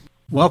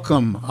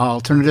Welcome,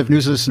 alternative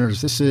news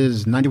listeners. This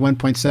is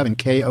 91.7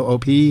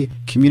 KOOP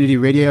Community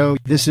Radio.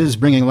 This is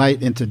Bringing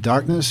Light into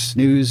Darkness,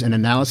 News and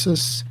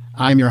Analysis.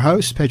 I'm your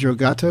host, Pedro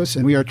Gatos,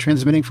 and we are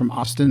transmitting from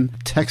Austin,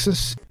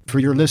 Texas, for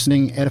your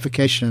listening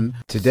edification.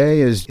 Today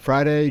is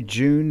Friday,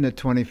 June the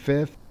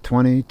 25th,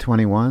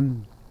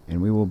 2021,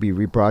 and we will be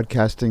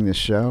rebroadcasting this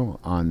show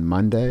on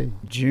Monday,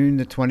 June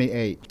the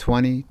 28th,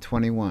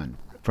 2021.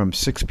 From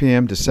 6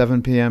 p.m. to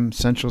 7 p.m.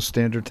 Central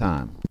Standard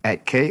Time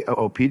at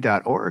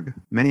koop.org.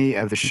 Many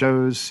of the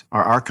shows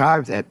are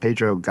archived at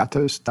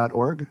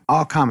pedrogatos.org.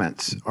 All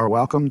comments are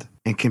welcomed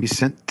and can be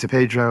sent to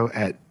Pedro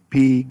at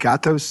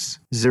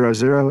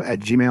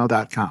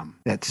pgatos00@gmail.com.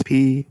 That's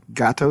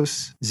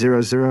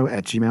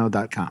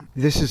pgatos00@gmail.com.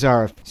 This is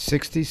our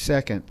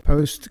 60-second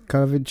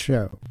post-COVID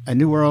show. A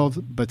new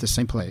world, but the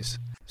same place.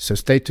 So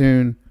stay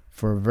tuned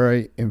for a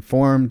very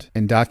informed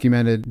and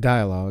documented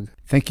dialogue.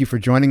 Thank you for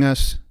joining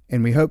us.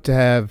 And we hope to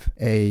have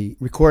a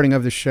recording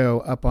of the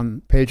show up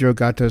on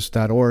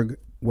pedrogatos.org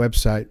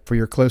website for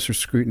your closer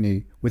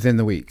scrutiny within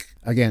the week.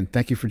 Again,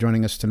 thank you for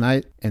joining us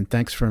tonight, and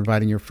thanks for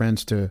inviting your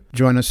friends to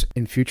join us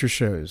in future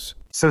shows.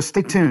 So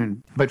stay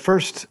tuned. But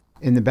first,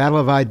 in the battle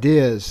of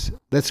ideas,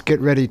 let's get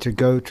ready to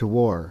go to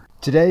war.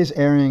 Today's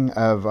airing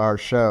of our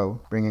show,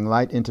 Bringing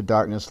Light into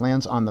Darkness,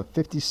 lands on the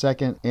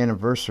 52nd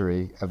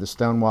anniversary of the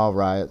Stonewall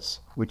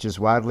Riots, which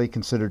is widely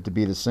considered to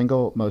be the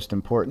single most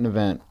important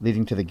event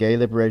leading to the gay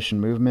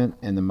liberation movement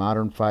and the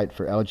modern fight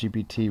for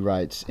LGBT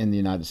rights in the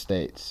United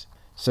States.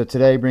 So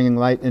today, Bringing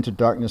Light into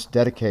Darkness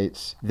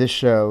dedicates this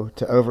show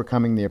to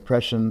overcoming the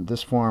oppression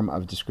this form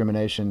of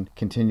discrimination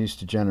continues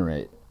to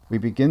generate. We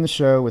begin the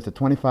show with a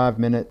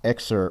 25-minute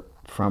excerpt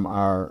from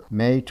our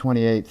May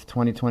 28th,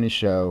 2020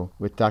 show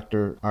with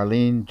Dr.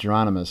 Arlene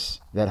Geronimus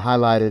that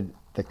highlighted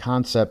the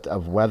concept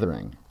of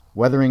weathering.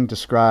 Weathering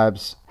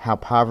describes how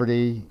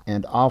poverty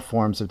and all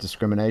forms of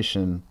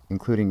discrimination,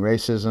 including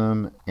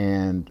racism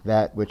and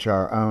that which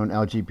our own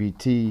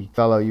LGBT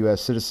fellow U.S.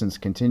 citizens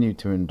continue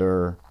to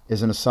endure,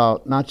 is an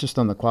assault not just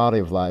on the quality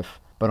of life,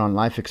 but on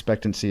life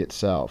expectancy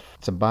itself.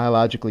 It's a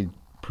biologically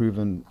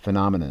proven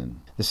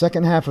phenomenon. The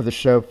second half of the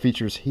show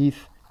features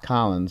Heath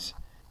Collins,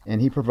 and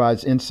he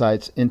provides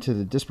insights into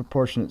the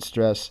disproportionate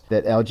stress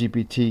that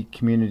LGBT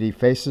community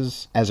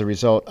faces as a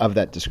result of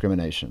that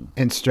discrimination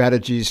and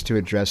strategies to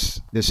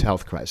address this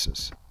health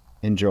crisis.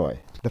 Enjoy.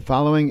 The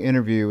following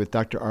interview with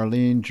Dr.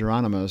 Arlene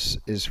Geronimus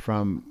is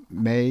from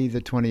May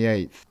the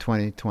 28th,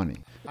 2020.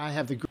 I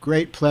have the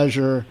great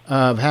pleasure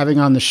of having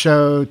on the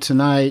show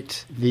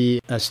tonight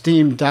the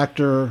esteemed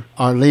Dr.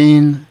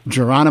 Arlene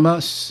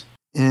Geronimus.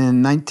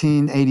 In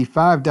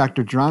 1985,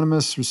 Dr.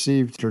 Geronimus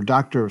received her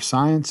Doctor of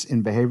Science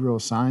in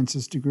Behavioral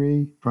Sciences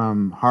degree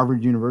from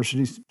Harvard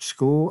University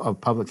School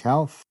of Public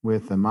Health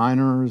with a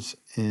minors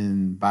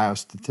in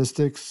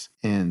biostatistics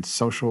and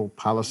social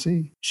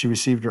policy. She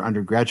received her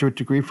undergraduate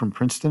degree from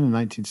Princeton in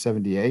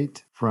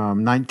 1978.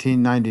 From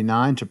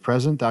 1999 to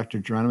present, Dr.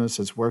 Geronimus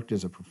has worked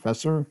as a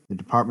professor in the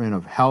Department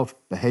of Health,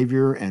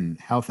 Behavior, and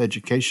Health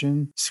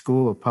Education,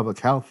 School of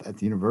Public Health at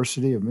the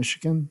University of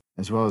Michigan,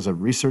 as well as a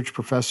research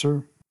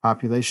professor,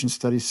 Population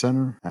Studies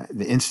Center,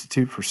 the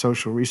Institute for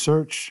Social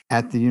Research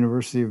at the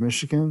University of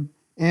Michigan,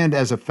 and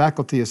as a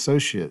faculty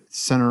associate,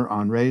 Center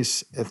on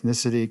Race,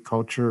 Ethnicity,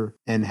 Culture,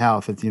 and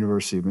Health at the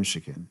University of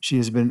Michigan. She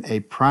has been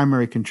a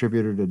primary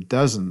contributor to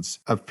dozens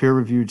of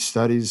peer-reviewed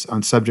studies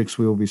on subjects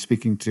we will be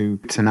speaking to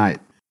tonight.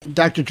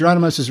 Dr.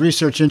 Geronimus'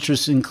 research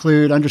interests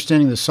include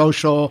understanding the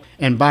social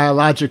and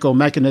biological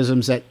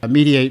mechanisms that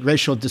mediate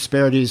racial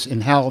disparities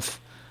in health,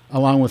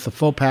 along with the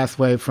full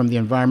pathway from the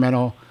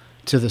environmental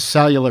to the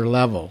cellular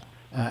level.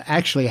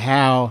 Actually,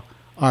 how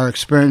our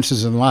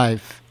experiences in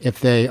life, if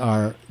they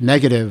are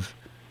negative,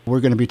 we're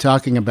going to be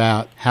talking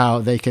about how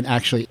they can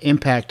actually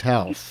impact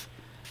health.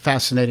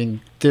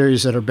 Fascinating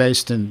theories that are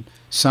based in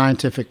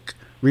scientific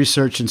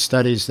research and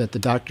studies that the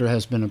doctor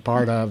has been a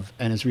part of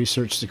and has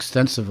researched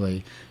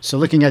extensively. So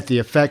looking at the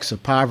effects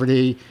of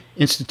poverty,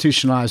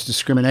 institutionalized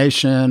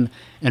discrimination,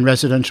 and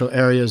residential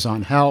areas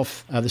on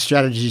health, the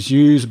strategies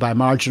used by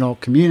marginal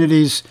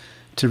communities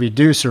to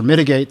reduce or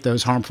mitigate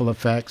those harmful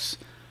effects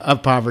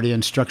of poverty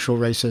and structural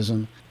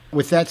racism.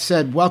 With that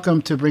said,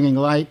 welcome to Bringing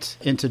Light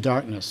into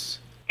Darkness.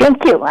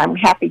 Thank you. I'm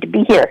happy to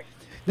be here.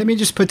 Let me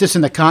just put this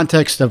in the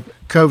context of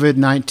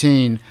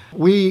COVID-19.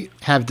 We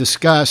have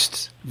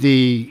discussed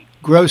the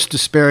gross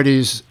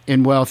disparities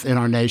in wealth in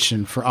our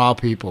nation for all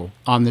people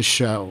on this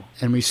show,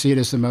 and we see it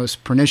as the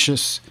most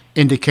pernicious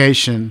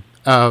indication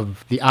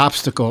of the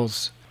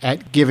obstacles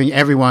at giving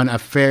everyone a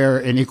fair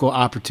and equal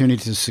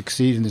opportunity to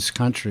succeed in this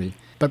country.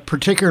 But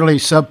particularly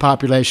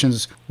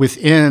subpopulations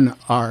within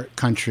our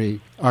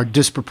country are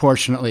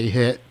disproportionately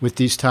hit with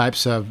these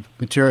types of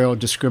material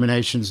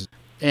discriminations.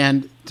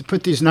 And to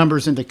put these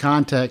numbers into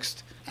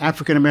context,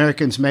 African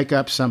Americans make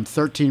up some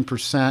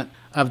 13%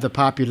 of the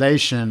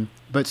population,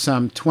 but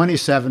some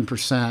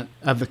 27%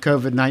 of the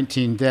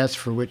COVID-19 deaths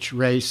for which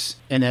race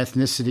and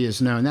ethnicity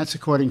is known. That's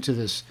according to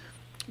this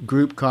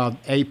group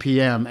called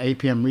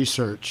APM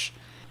Research.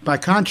 By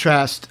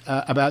contrast,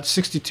 about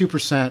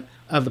 62%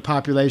 of the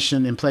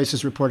population in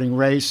places reporting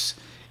race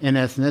in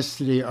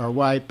ethnicity are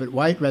white, but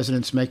white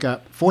residents make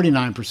up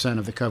 49%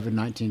 of the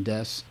COVID-19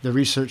 deaths, the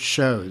research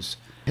shows.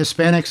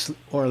 Hispanics,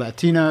 or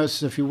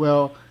Latinos, if you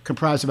will,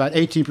 comprise about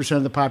 18%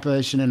 of the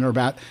population and are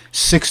about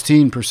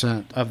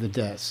 16% of the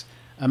deaths.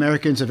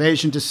 Americans of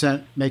Asian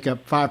descent make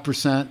up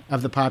 5%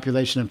 of the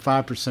population and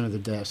 5% of the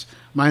deaths.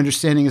 My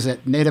understanding is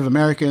that Native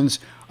Americans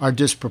are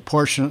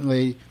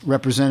disproportionately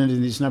represented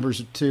in these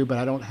numbers too, but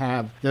I don't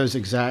have those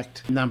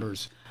exact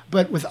numbers.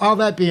 But with all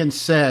that being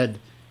said,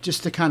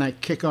 just to kind of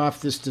kick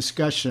off this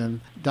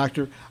discussion,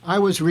 Doctor, I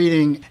was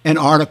reading an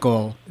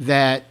article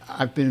that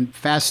I've been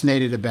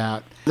fascinated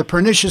about. The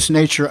pernicious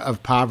nature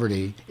of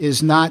poverty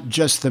is not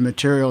just the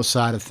material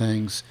side of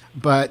things,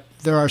 but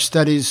there are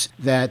studies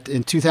that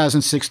in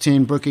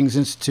 2016, Brookings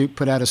Institute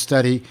put out a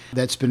study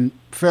that's been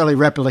fairly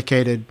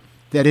replicated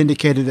that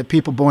indicated that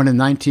people born in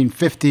the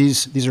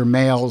 1950s, these are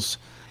males,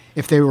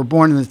 if they were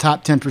born in the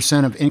top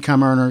 10% of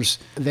income earners,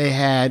 they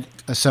had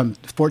some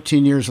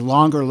 14 years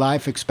longer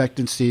life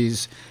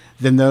expectancies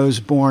than those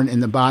born in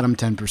the bottom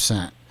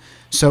 10%.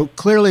 So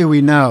clearly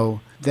we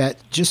know that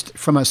just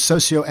from a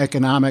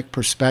socioeconomic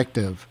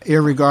perspective,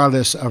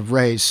 irregardless of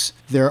race,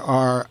 there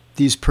are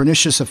these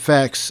pernicious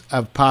effects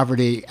of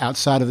poverty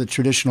outside of the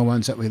traditional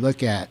ones that we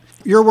look at.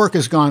 Your work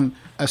has gone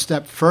a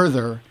step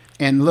further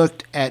and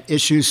looked at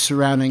issues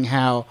surrounding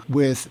how,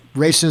 with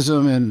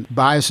racism and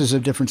biases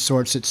of different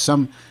sorts that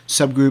some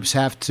subgroups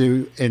have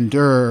to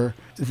endure,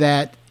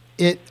 that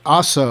it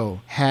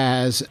also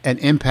has an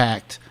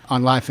impact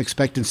on life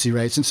expectancy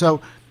rates. And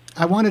so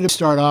I wanted to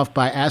start off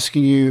by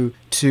asking you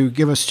to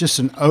give us just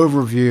an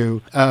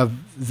overview of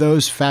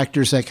those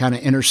factors that kind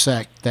of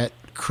intersect, that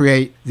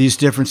create these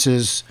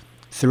differences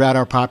throughout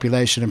our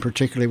population, and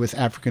particularly with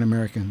African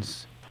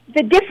Americans.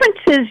 The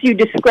differences you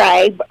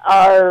describe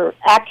are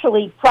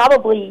actually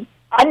probably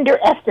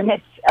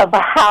underestimates of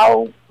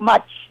how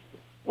much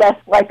less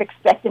life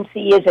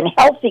expectancy is and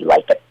healthy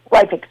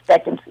life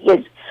expectancy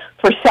is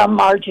for some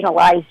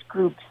marginalized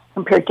groups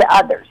compared to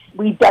others.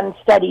 We've done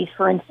studies,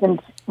 for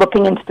instance,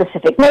 looking in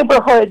specific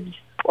neighborhoods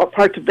or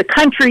parts of the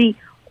country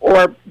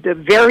or the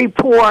very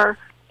poor,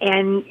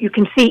 and you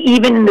can see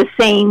even in the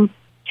same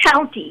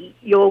county,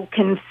 you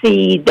can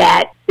see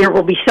that there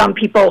will be some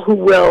people who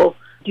will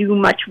do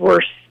much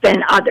worse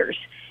than others.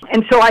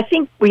 And so I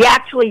think we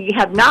actually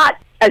have not,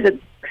 as a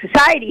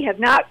society, have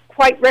not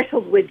quite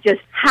wrestled with just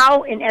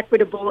how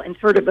inequitable and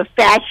sort of a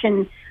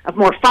fashion of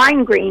more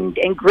fine-grained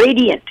and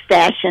gradient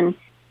fashion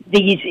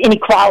these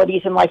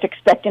inequalities in life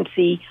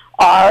expectancy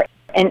are.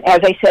 And as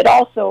I said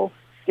also,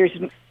 there's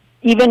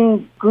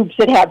even groups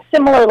that have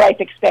similar life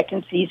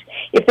expectancies,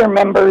 if they're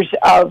members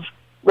of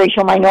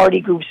racial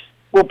minority groups,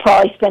 will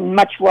probably spend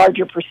much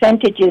larger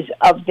percentages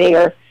of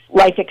their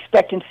life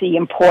expectancy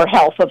in poor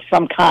health of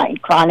some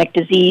kind, chronic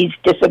disease,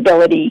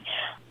 disability,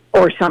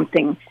 or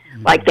something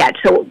like that.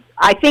 So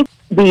I think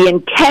the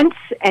intense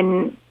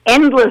and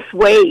endless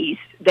ways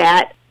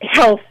that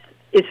health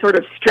is sort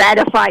of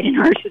stratified in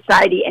our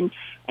society and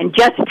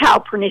just how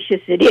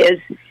pernicious it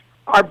is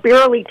are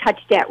barely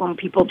touched at when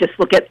people just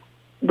look at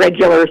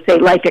regular, say,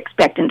 life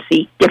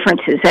expectancy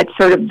differences. That's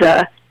sort of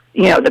the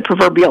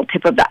proverbial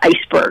tip of the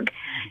iceberg.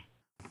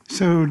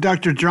 So,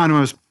 Dr.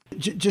 Geronimos,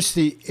 just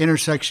the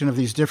intersection of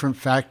these different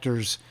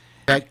factors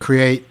that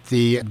create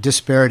the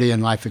disparity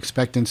in life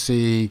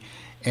expectancy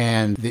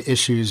and the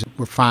issues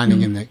we're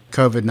finding in the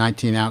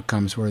COVID-19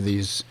 outcomes where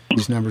these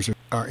numbers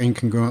are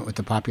incongruent with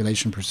the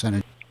population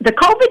percentage. The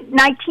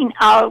COVID-19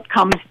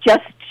 outcomes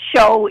just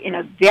show in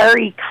a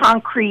very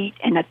concrete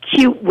and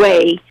acute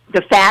way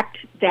the fact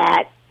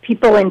that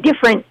people in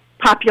different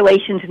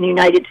populations in the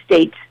United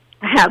States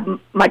have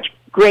much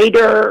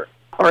greater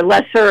or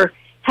lesser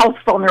health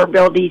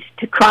vulnerabilities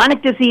to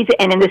chronic disease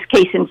and, in this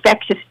case,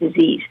 infectious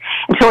disease.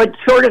 And so it's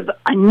sort of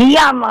a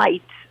neon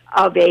light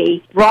of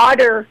a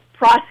broader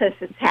process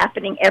that's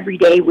happening every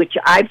day, which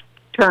I've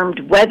termed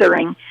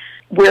weathering,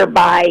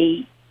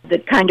 whereby the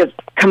kind of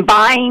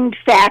combined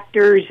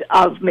factors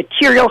of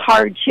material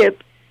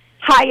hardship,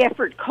 high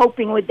effort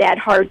coping with that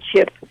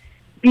hardship,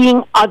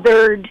 being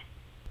othered,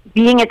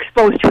 being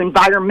exposed to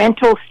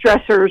environmental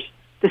stressors,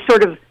 the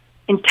sort of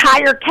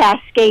entire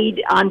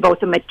cascade on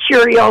both a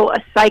material, a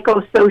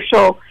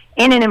psychosocial,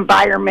 and an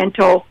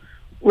environmental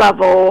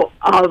level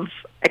of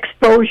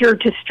exposure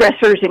to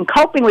stressors and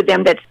coping with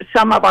them that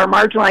some of our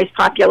marginalized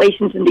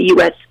populations in the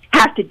U.S.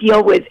 have to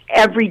deal with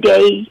every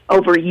day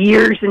over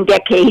years and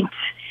decades,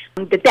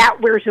 that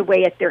wears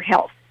away at their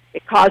health.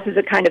 It causes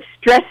a kind of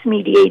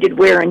stress-mediated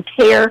wear and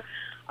tear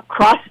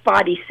across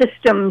body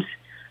systems,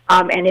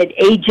 and it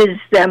ages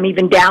them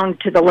even down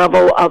to the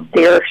level of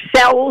their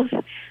cells.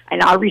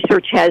 And our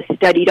research has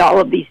studied all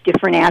of these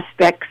different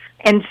aspects.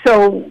 And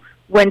so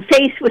when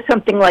faced with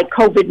something like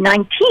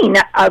COVID-19,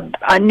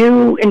 a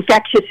new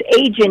infectious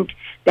agent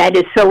that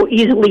is so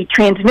easily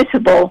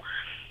transmissible,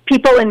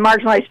 people in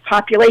marginalized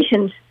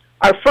populations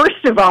are,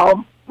 first of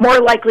all, more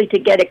likely to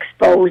get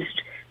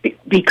exposed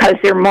because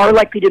they're more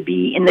likely to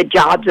be in the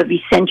jobs of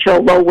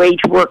essential low-wage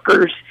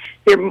workers.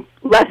 They're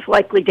less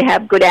likely to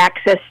have good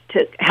access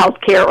to health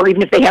care, or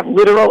even if they have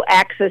literal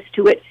access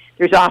to it,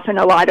 there's often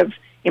a lot of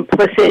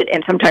implicit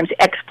and sometimes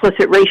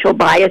explicit racial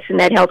bias in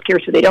that health care,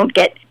 so they don't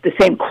get the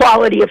same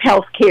quality of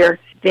health care.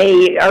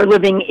 They are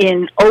living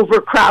in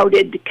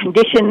overcrowded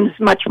conditions,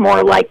 much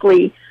more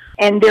likely,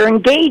 and they're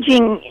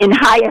engaging in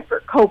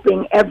high-effort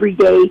coping every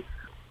day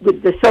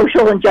with the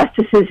social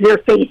injustices they're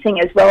facing,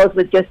 as well as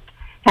with just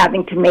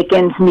having to make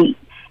ends meet.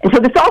 And so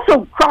this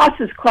also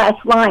crosses class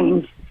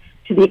lines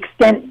to the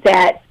extent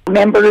that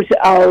members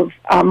of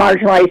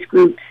marginalized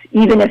groups,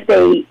 even if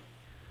they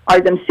are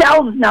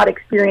themselves not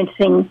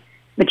experiencing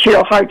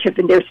material hardship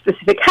in their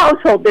specific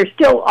household, they're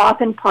still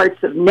often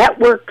parts of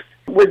networks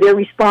where they're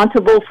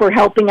responsible for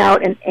helping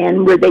out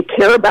and where they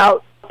care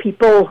about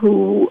people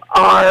who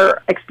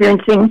are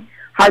experiencing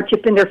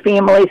hardship in their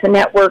families and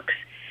networks.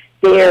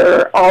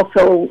 They're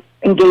also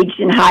engaged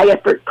in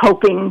high-effort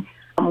coping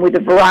with a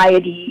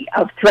variety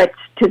of threats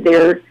to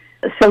their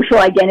social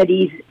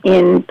identities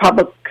in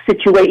public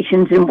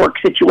situations, in work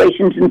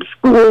situations, in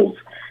schools.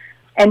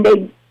 And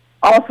they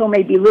also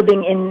may be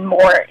living in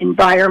more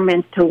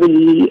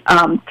environmentally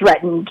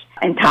threatened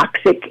and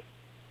toxic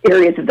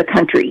areas of the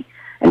country.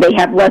 And they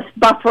have less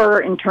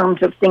buffer in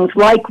terms of things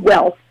like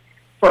wealth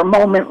for a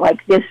moment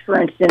like this, for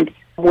instance,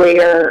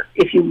 where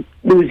if you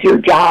lose your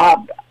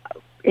job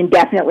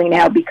indefinitely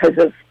now because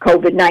of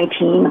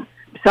COVID-19,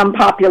 some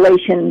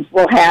populations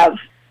will have,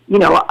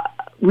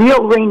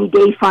 real rainy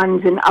day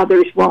funds and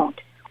others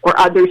won't, or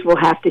others will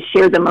have to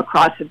share them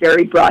across a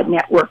very broad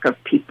network of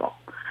people.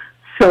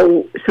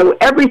 So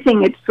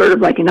everything, it's sort of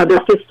like another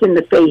fist in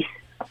the face.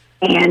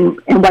 And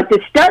what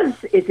this does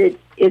is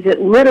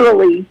it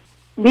literally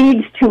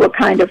leads to a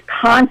kind of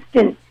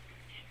constant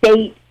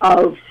state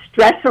of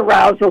stress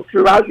arousal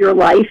throughout your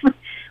life,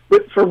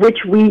 for which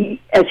we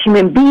as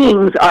human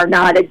beings are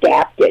not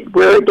adapted.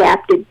 We're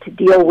adapted to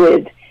deal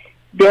with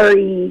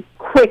very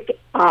quick,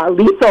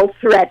 lethal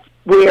threats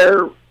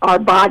where our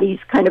bodies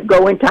kind of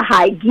go into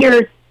high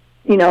gear,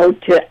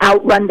 to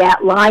outrun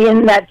that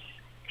lion that's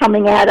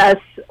coming at us,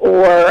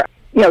 or,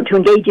 to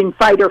engage in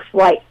fight or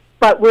flight.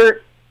 But we're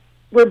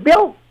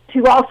built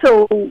to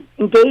also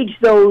engage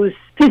those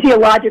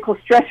physiological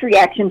stress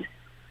reactions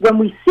when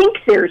we think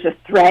there's a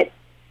threat,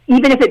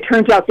 even if it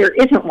turns out there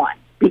isn't one,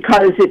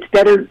 because it's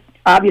better,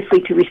 obviously,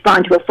 to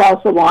respond to a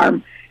false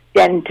alarm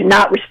than to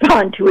not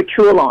respond to a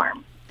true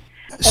alarm.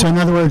 So in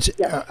other words,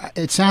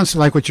 it sounds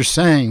like what you're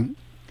saying,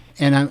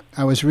 and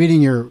I was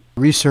reading your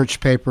research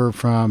paper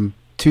from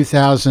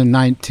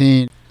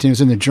 2019. It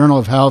was in the Journal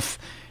of Health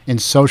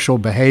and Social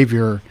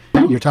Behavior.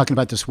 You're talking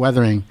about this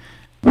weathering.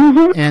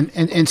 Mm-hmm.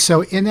 And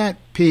so in that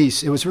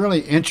piece, it was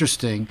really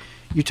interesting.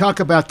 You talk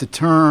about the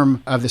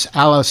term of this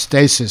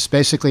allostasis,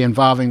 basically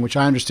involving, which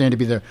I understand to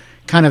be the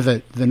kind of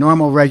the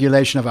normal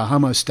regulation of a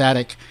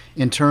homeostatic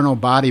internal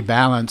body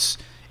balance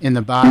in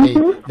the body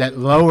that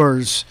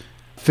lowers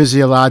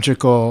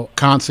physiological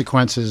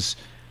consequences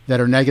that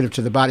are negative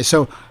to the body.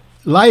 So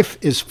life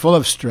is full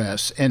of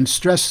stress, and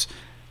stress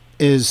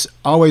is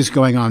always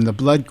going on. The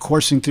blood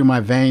coursing through my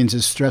veins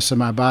is stress in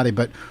my body.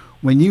 But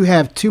when you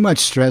have too much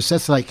stress,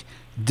 that's like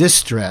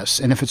distress.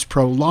 And if it's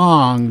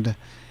prolonged,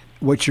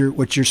 what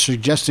you're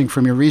suggesting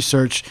from your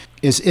research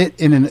is it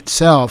in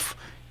itself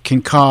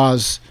can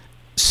cause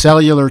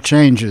cellular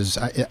changes,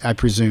 I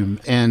presume,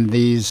 and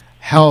these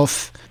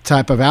health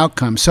type of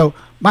outcomes. So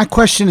my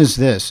question is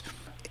this.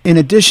 In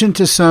addition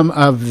to some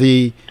of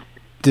the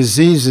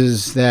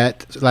diseases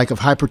that, like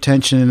of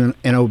hypertension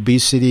and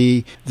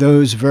obesity,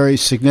 those very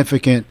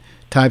significant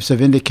types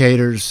of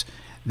indicators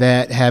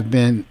that have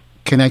been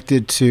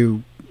connected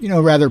to,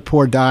 rather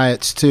poor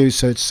diets too.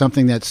 So it's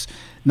something that's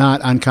not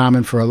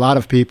uncommon for a lot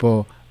of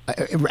people.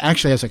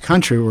 Actually, as a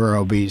country, we're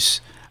obese.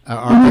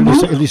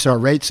 At least our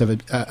rates of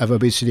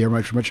obesity are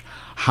much, much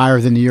higher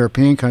than the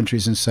European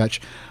countries and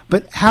such.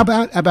 But how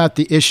about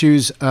the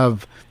issues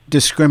of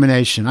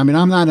discrimination? I mean,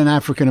 I'm not an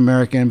African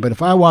American, but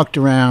if I walked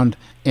around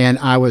and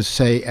I was,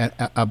 say,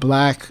 a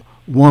black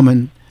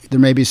woman, there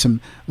may be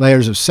some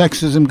layers of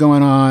sexism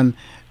going on,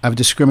 of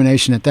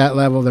discrimination at that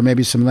level. There may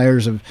be some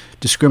layers of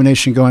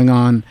discrimination going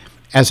on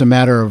as a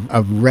matter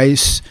of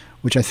race,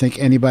 which I think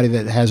anybody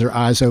that has their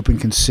eyes open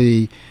can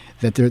see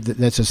that's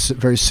a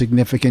very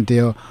significant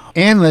deal.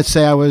 And let's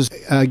say I was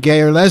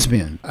gay or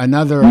lesbian,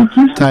 another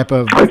type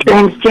of... Or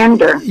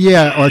transgender.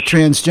 Yeah, or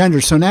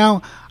transgender. So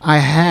now I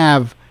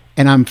have,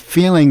 and I'm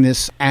feeling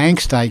this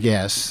angst, I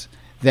guess,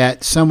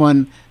 that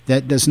someone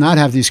that does not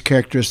have these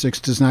characteristics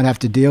does not have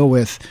to deal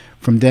with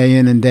from day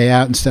in and day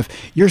out and stuff.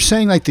 You're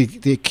saying like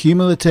the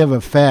cumulative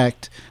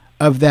effect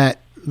of that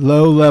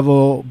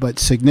low-level but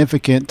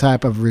significant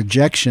type of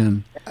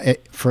rejection,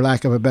 for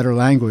lack of a better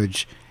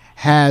language,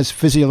 has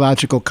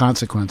physiological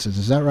consequences.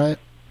 Is that right?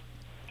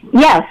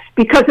 Yes,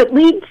 because it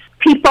leads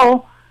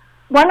people...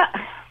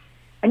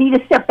 I need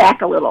to step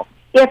back a little.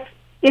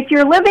 If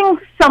you're living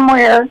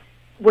somewhere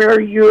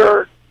where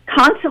you're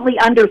constantly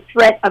under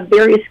threat of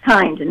various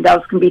kinds, and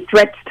those can be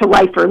threats to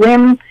life or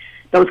limb,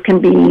 those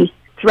can be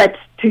threats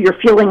to your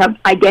feeling of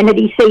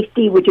identity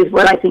safety, which is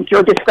what I think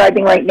you're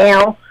describing right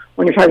now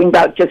when you're talking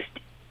about just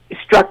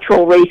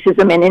structural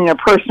racism and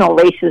interpersonal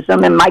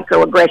racism and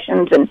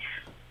microaggressions and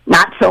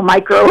not so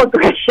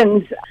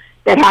microaggressions,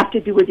 that have to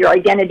do with your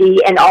identity,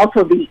 and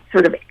also the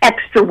sort of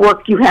extra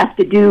work you have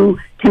to do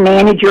to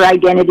manage your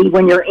identity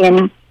when you're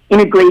in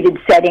integrated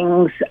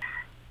settings.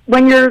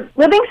 When you're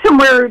living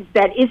somewhere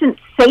that isn't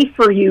safe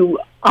for you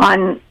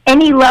on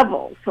any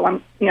level, so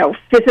I'm,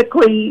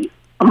 physically,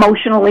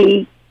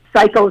 emotionally,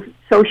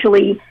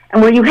 psychosocially,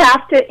 and where you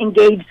have to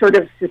engage sort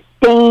of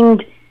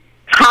sustained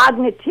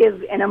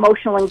cognitive and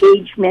emotional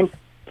engagement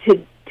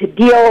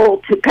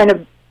to kind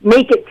of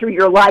make it through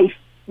your life,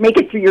 make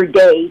it through your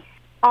day.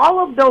 All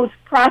of those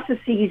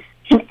processes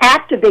can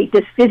activate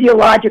this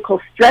physiological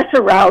stress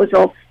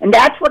arousal, and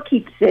that's what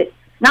keeps it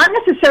not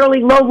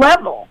necessarily low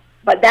level,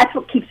 but that's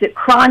what keeps it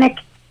chronic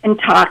and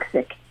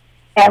toxic.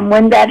 And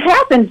when that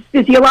happens,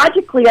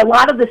 physiologically, a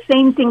lot of the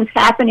same things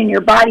happen in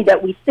your body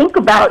that we think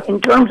about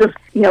in terms of,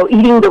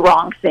 eating the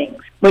wrong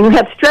things. When you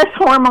have stress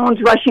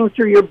hormones rushing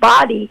through your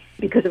body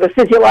because of a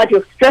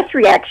physiological stress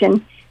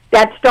reaction,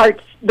 that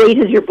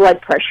raises your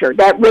blood pressure,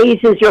 that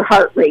raises your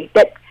heart rate,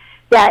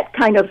 that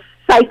kind of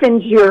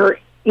siphons your,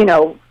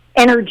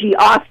 energy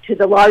off to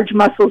the large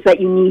muscles that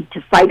you need to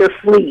fight or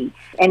flee.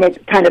 And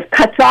it kind of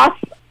cuts off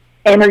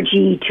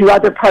energy to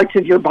other parts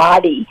of your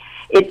body.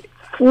 It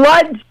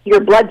floods your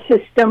blood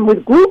system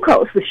with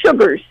glucose, with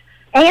sugars,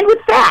 and with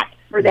fat,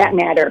 for that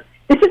matter.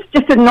 This is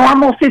just a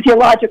normal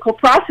physiological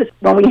process.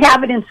 When we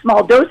have it in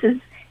small doses,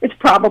 it's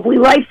probably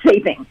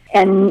life-saving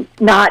and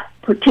not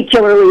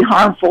particularly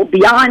harmful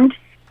beyond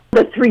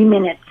the 3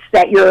 minutes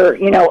that you're,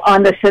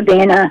 on the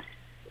savannah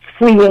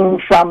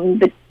fleeing from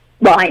the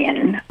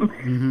lion,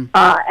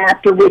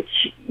 after which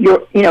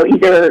you're,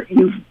 either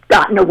you've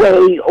gotten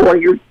away or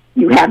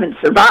you haven't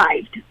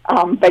survived.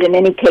 But in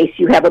any case,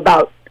 you have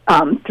about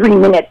 3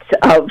 minutes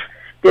of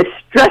this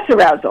stress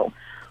arousal.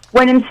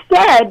 When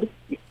instead,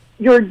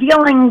 you're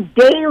dealing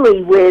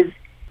daily with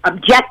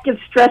objective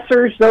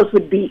stressors. Those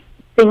would be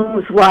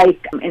things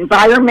like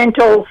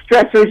environmental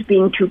stressors,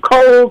 being too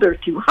cold or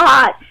too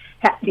hot,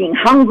 being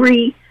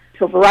hungry.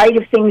 So a variety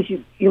of things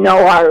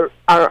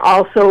are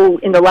also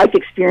in the life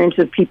experience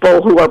of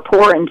people who are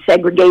poor and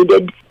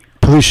segregated.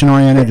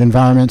 Pollution-oriented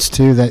environments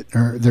too, that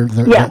are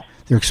Yes.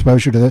 their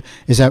exposure to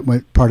is that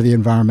what part of the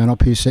environmental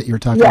piece that you were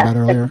talking about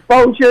earlier?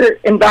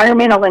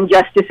 Environmental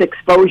injustice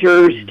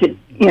exposures to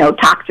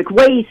toxic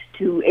waste,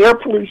 to air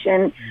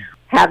pollution,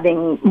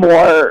 having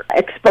more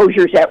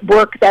exposures at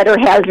work that are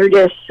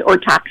hazardous or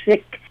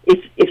toxic.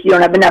 If you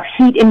don't have enough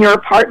heat in your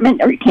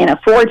apartment, or you can't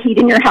afford heat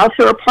in your house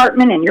or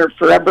apartment, and you're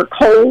forever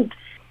cold,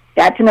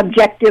 that's an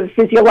objective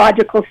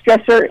physiological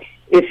stressor.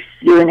 If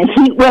you're in a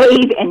heat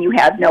wave and you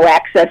have no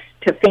access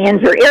to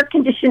fans or air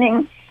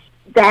conditioning,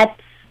 that's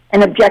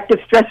an objective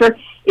stressor.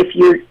 If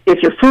you're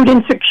food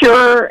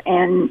insecure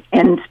and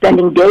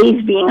spending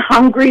days being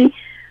hungry,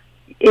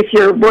 if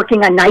you're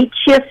working a night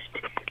shift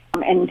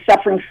and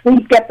suffering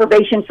sleep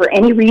deprivation for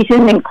any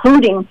reason,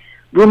 including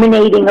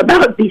ruminating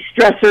about these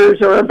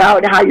stressors or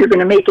about how you're going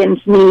to make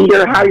ends meet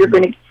or how you're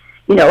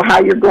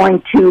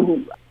going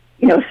to,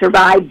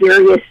 survive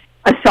various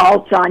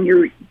assaults on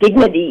your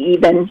dignity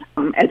even,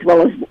 as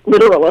well as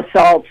literal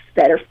assaults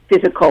that are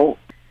physical.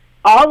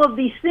 All of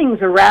these things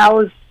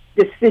arouse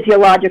this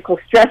physiological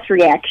stress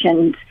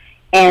reactions,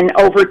 and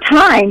over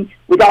time,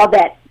 with all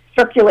that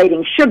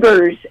circulating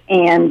sugars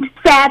and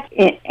fat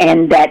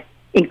and that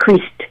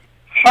increased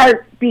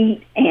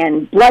heartbeat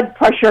and blood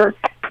pressure,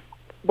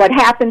 what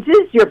happens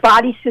is your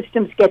body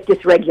systems get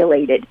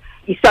dysregulated.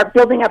 You start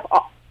building up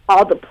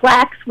all the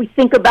plaques we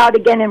think about,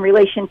 again, in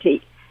relation to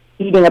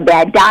eating a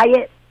bad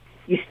diet.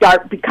 You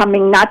start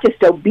becoming not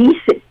just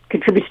obese, it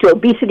contributes to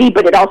obesity,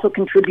 but it also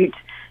contributes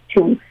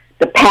to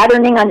the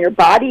patterning on your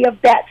body of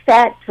that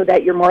fat, so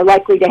that you're more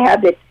likely to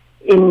have it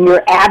in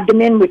your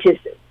abdomen, which is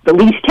the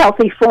least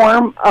healthy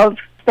form of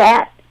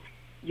fat.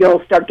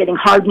 You'll start getting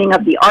hardening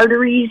of the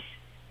arteries.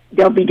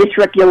 There'll be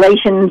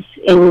dysregulations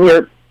in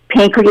your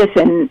pancreas,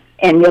 and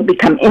you'll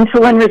become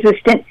insulin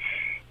resistant.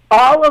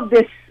 All of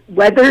this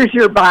weathers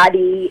your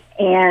body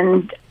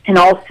and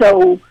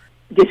also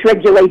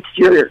dysregulates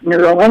your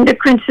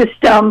neuroendocrine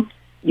system,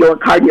 your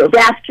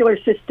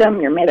cardiovascular system,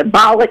 your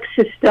metabolic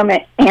system,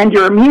 and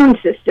your immune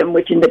system,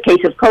 which in the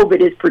case of COVID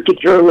is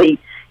particularly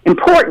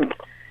important.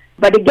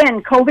 But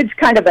again, COVID's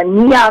kind of a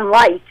neon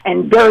light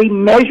and very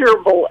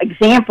measurable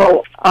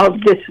example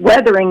of this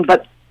weathering,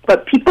 but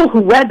people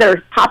who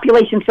weather,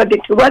 population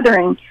subject to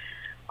weathering,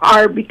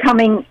 are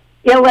becoming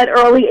ill at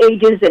early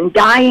ages and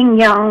dying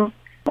young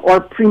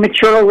or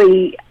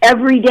prematurely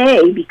every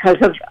day because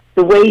of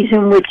the ways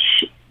in which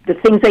the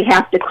things they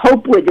have to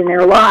cope with in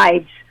their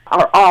lives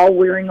are all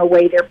wearing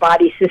away their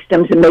body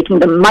systems and making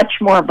them much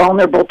more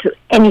vulnerable to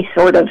any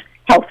sort of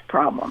health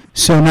problem.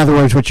 So in other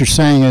words, what you're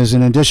saying is,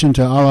 in addition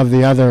to all of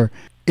the other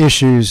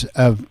issues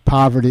of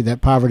poverty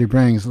that poverty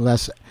brings,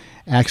 less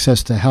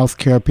access to health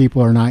care,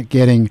 people are not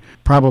getting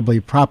probably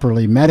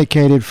properly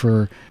medicated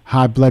for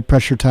high blood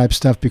pressure type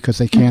stuff because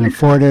they can't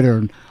afford it,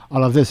 or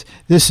all of this.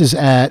 This is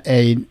at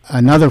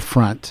another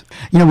front.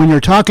 When you're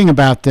talking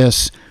about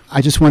this,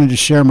 I just wanted to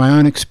share my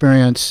own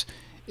experience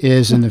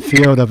is in the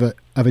field of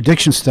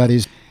addiction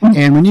studies.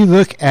 And when you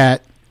look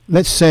at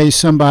let's say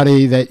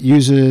somebody that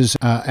uses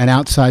an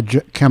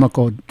outside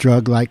chemical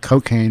drug like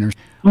cocaine or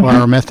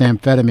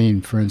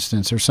methamphetamine, for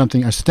instance, or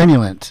something, a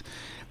stimulant,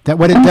 that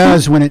what it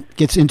does when it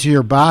gets into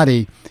your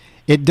body,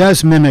 it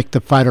does mimic the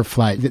fight or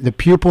flight. The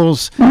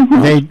pupils,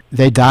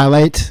 they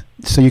dilate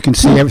so you can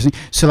see everything.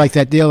 So like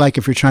that deal, like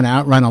if you're trying to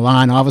outrun a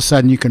line, all of a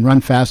sudden you can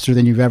run faster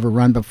than you've ever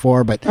run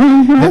before. But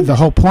the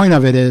whole point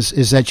of it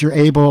is that you're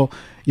able,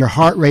 your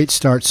heart rate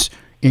starts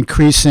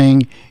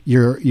increasing.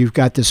 You've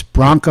got this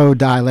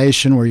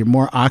bronchodilation where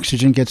more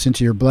oxygen gets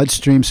into your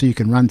bloodstream so you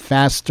can run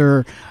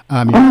faster.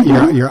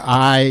 Your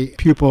eye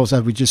pupils,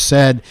 as we just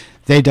said,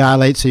 they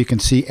dilate so you can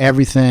see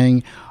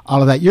everything.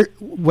 All of that.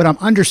 What I'm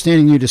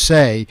understanding you to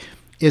say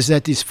is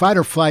that these fight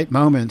or flight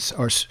moments,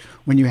 or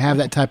when you have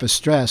that type of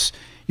stress,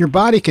 your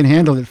body can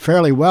handle it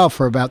fairly well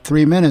for about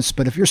 3 minutes.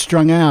 But if you're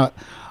strung out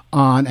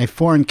on a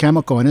foreign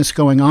chemical and it's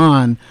going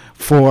on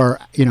for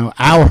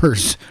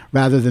hours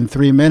rather than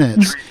 3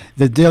 minutes,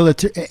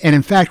 and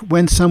in fact,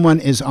 when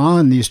someone is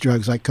on these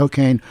drugs like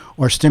cocaine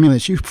or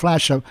stimulants, you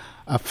flash a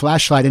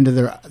flashlight into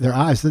their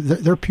eyes,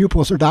 their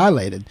pupils are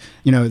dilated.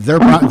 They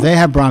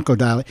have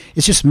bronchodilation.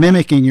 It's just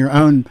mimicking your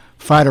own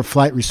fight or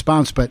flight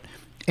response. But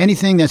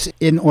anything that's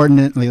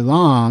inordinately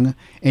long,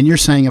 and you're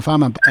saying if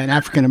I'm an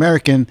African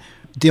American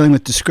dealing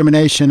with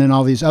discrimination and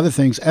all these other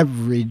things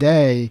every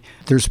day,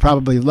 there's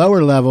probably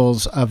lower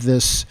levels of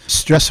this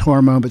stress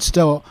hormone, but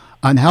still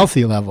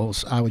unhealthy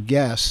levels, I would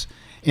guess,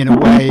 in a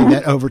way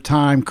that over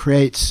time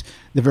creates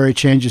the very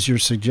changes you're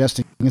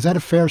suggesting. Is that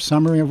a fair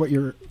summary of what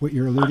you're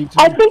alluding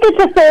to? I think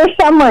it's a fair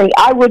summary.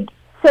 I would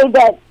say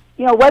that,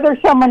 whether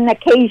someone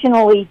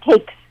occasionally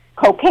takes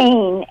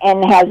cocaine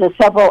and has a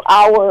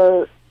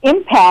several-hour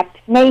impact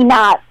may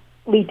not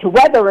lead to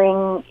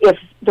weathering if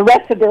the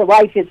rest of their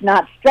life is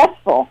not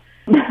stressful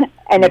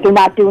and if they're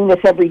not doing this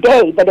every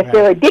day. But if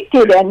they're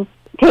addicted and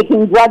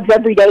taking drugs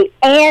every day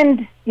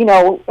and,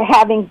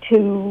 having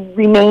to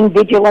remain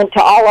vigilant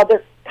to all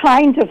other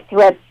kinds of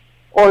threats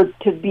or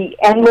to be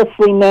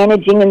endlessly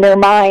managing in their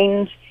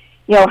minds,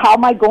 how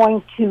am I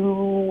going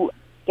to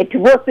get to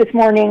work this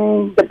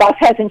morning? The bus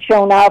hasn't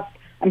shown up.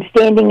 I'm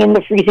standing in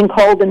the freezing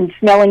cold and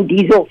smelling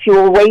diesel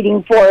fuel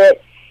waiting for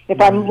it. If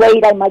I'm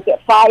late, I might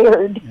get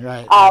fired,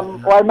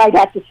 or I might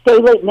have to stay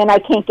late, and then I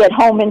can't get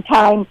home in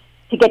time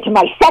to get to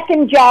my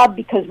second job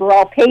because we're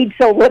all paid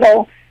so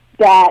little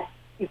that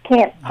you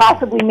can't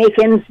possibly make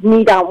ends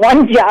meet on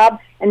one job,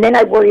 and then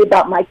I worry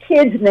about my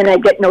kids, and then I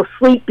get no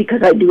sleep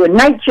because I do a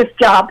night shift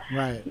job.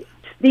 Right.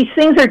 These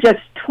things are just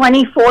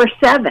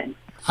 24/7.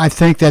 I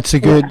think that's a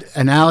good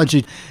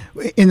analogy.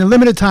 In the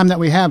limited time that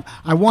we have,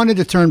 I wanted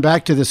to turn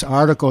back to this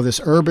article,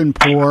 this urban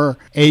poor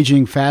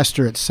aging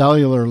faster at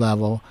cellular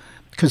level,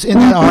 because in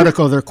that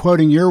article they're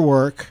quoting your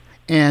work,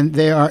 and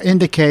they are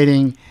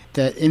indicating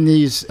that in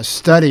these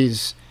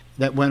studies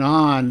that went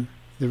on,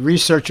 the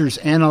researchers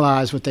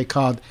analyzed what they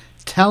called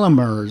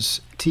telomeres,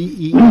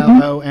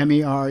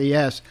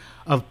 telomeres,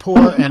 of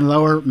poor and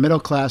lower middle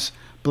class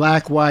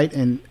black, white,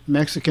 and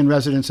Mexican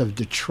residents of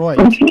Detroit.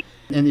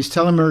 And these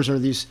telomeres are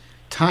these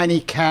tiny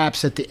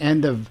caps at the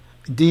end of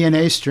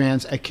DNA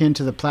strands akin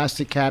to the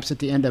plastic caps at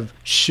the end of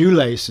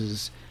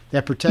shoelaces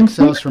that protect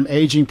cells from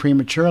aging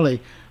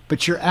prematurely.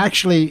 But you're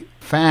actually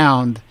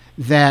found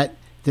that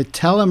the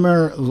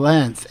telomere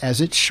length,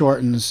 as it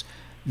shortens,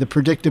 the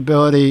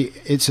predictability,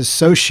 it's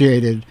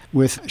associated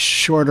with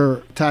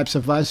shorter types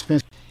of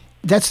lifespans.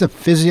 That's the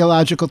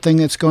physiological thing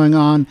that's going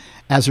on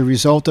as a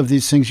result of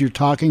these things you're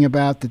talking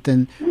about that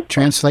then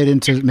translate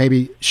into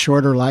maybe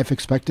shorter life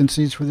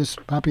expectancies for this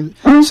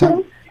population?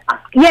 So,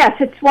 yes,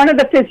 it's one of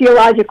the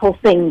physiological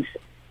things.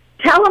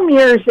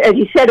 Telomeres, as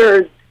you said,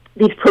 are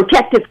these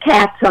protective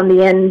caps on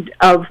the end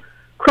of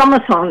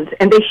chromosomes,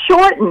 and they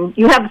shorten.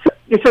 You're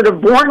sort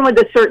of born with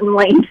a certain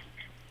length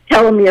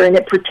telomere, and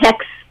it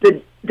protects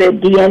the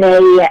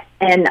DNA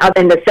and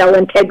the cell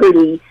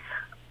integrity.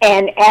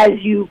 And as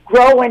you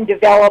grow and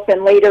develop,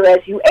 and later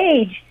as you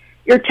age,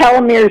 your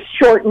telomeres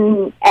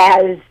shorten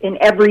as in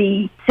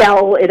every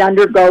cell it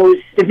undergoes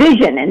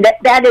division. And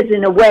that is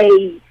in a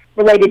way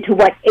related to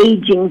what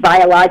aging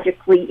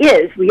biologically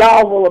is. We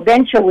all will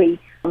eventually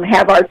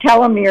have our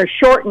telomeres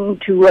shorten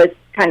to a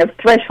kind of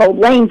threshold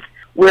length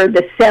where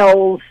the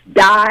cells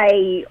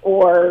die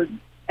or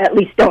at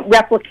least don't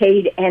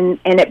replicate, and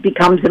it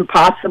becomes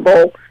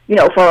impossible,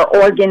 for our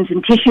organs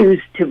and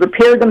tissues to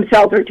repair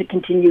themselves or to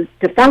continue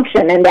to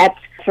function. And that's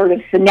sort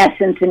of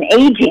senescence and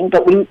aging,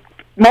 but we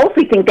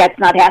mostly think that's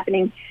not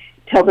happening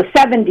till the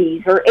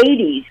 70s or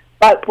 80s.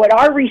 But what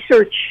our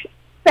research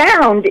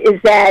found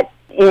is that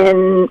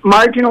in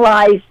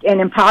marginalized and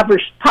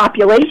impoverished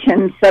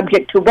populations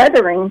subject to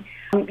weathering,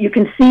 you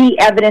can see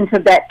evidence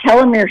of that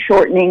telomere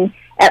shortening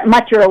at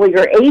much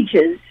earlier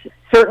ages,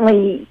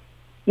 certainly,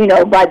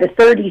 by the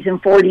 30s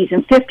and 40s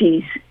and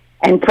 50s,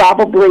 and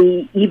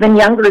probably even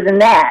younger than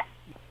that.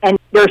 And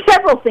there are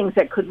several things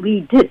that could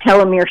lead to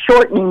telomere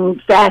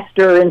shortening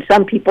faster in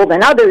some people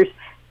than others.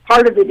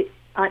 Part of it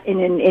in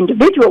an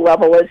individual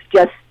level is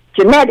just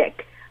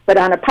genetic, but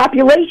on a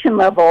population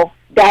level,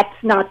 that's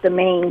not the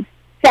main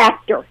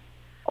factor,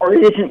 or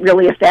it isn't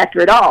really a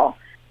factor at all.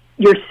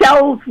 your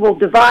cells will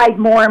divide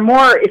more and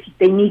more if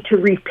they need to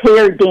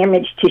repair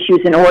damaged tissues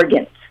and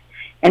organs.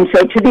 And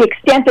so to the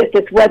extent that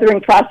this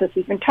weathering process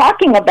we've been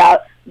talking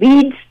about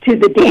leads to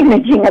the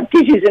damaging of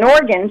tissues and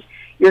organs,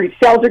 your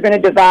cells are going to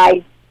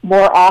divide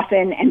more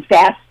often and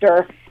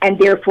faster, and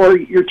therefore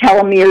your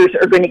telomeres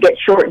are going to get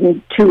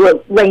shortened to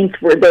a length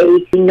where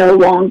they no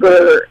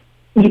longer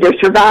either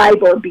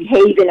survive or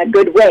behave in a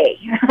good way,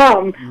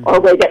 or a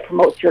way that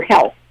promotes your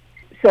health.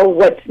 So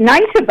what's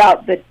nice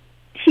about the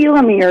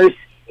telomeres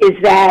is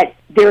that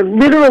they're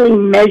literally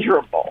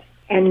measurable,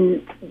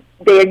 and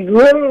they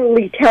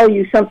literally tell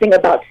you something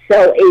about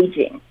cell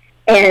aging.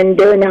 And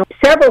there are now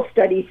several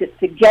studies that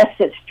suggest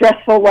that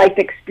stressful life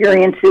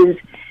experiences,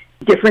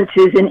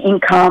 differences in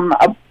income,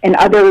 and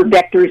other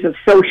vectors of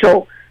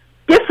social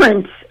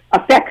difference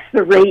affects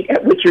the rate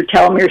at which your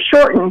telomeres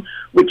shorten,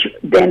 which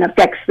then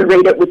affects the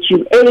rate at which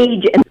you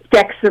age and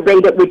affects the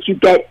rate at which you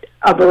get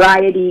a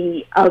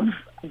variety of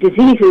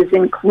diseases,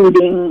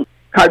 including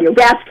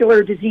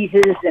cardiovascular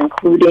diseases,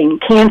 including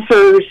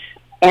cancers,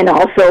 and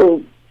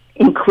also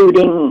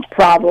including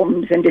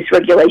problems and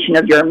dysregulation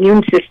of your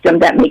immune system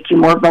that make you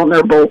more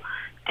vulnerable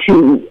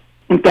to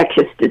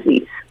infectious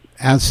disease.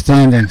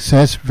 Outstanding. So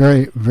that's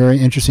very, very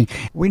interesting.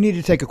 We need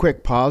to take a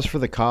quick pause for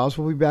the cause.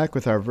 We'll be back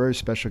with our very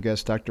special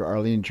guest, Dr.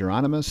 Arlene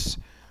Geronimus,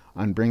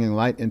 on Bringing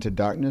Light into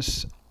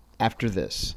Darkness after this.